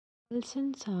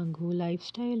Elçin Sangu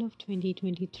lifestyle of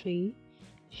 2023.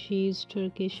 She is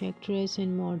Turkish actress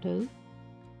and model.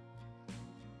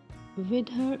 With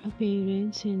her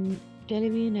appearance in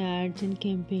television ads and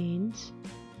campaigns,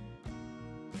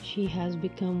 she has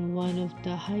become one of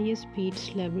the highest paid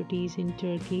celebrities in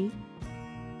Turkey.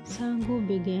 Sangu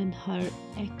began her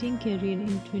acting career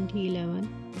in 2011.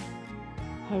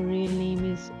 Her real name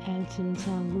is Elçin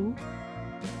Sangu.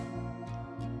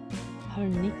 Her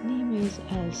nickname is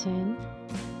Elçin.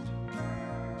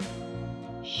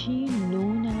 She is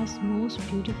known as most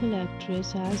beautiful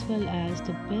actress as well as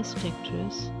the best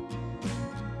actress.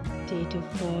 Date of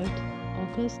birth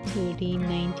August 13,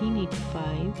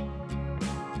 1985.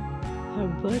 Her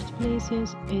birthplace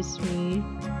is Izmir,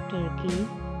 Turkey.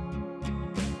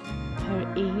 Her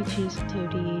age is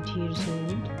 38 years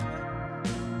old.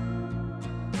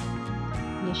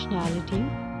 Nationality,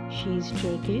 she is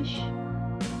Turkish.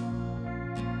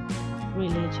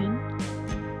 Religion,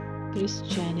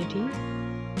 Christianity.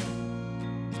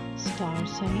 Star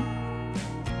sign,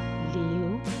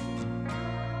 Leo.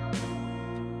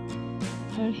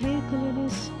 Her hair color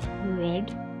is red,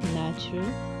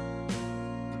 natural.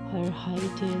 Her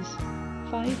height is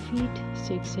 5 feet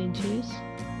 6 inches.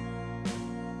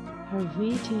 Her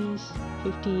weight is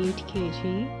 58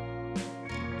 kg.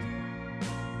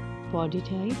 Body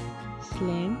type,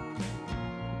 slim.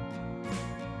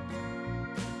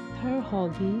 Her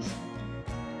hobbies,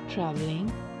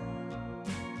 traveling.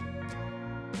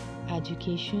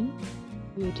 Education,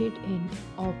 graduated in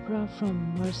opera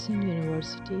from Mercer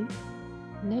University.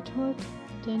 Net worth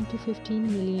 $10 to $15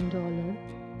 million.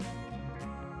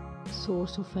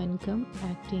 Source of income,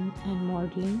 acting and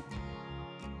modeling.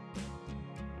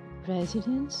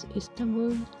 Residence,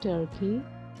 Istanbul, Turkey.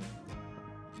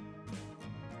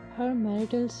 Her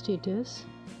marital status,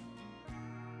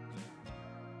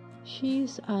 she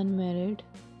is unmarried,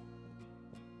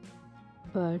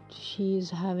 but she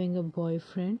is having a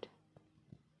boyfriend.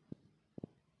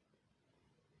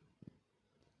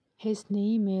 His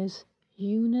name is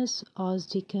Yunus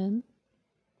Özdikan.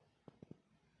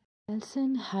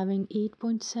 Elçin having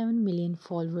 8.7 million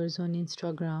followers on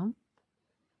Instagram.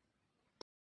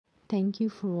 Thank you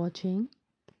for watching.